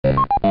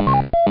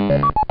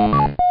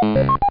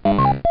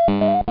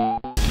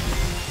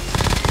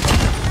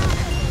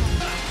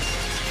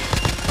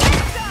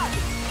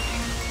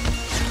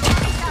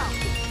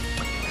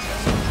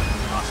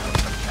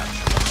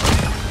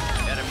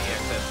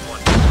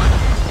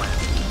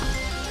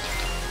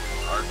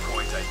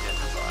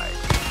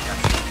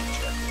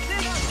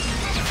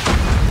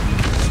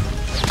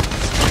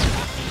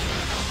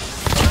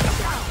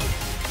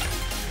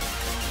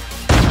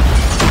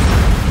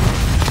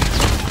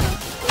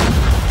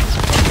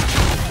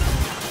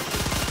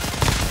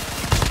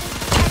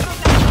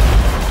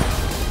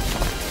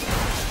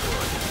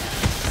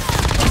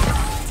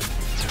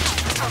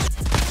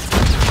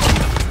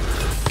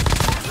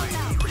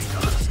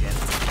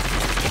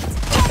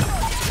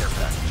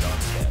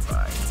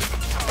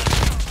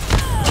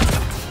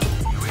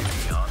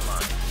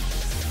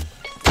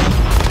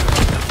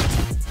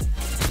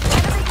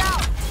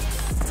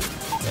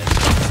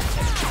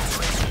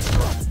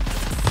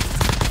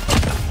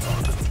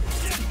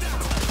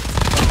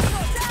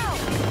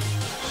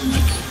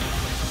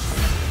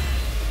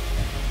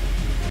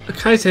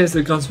Okay, so here's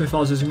the gunsmith I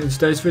was using in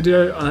today's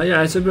video.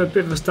 Yeah, it's a bit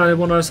of a standard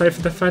one, I would say,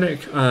 for the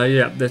FENNEC.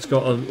 Yeah, it's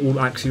got all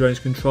axis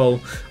range control,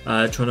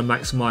 trying to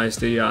maximise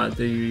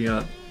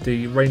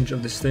the range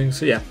of this thing.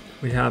 So yeah,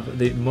 we have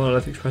the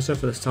monolithic suppressor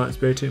for the silent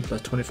spiriting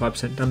plus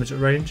 25% damage at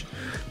range.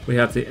 We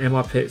have the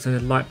MRP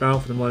extended light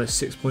barrel for the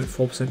minus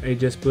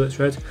 6.4% ADS bullet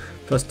spread,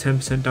 plus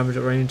 10% damage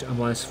at range and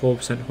minus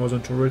 4%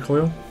 horizontal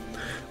recoil.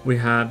 We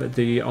have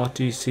the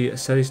RTC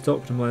Seli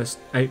stock to minus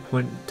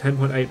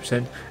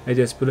 10.8%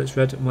 ADS bullet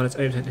spread, minus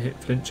 8% hit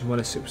flinch and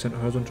minus 6%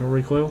 horizontal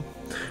recoil.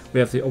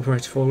 We have the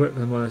operator foregrip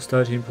with a minus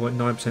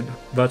 13.9%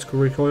 vertical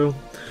recoil.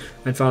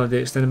 And finally the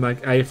extended mag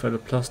A for the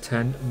plus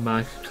 10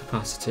 mag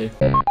capacity.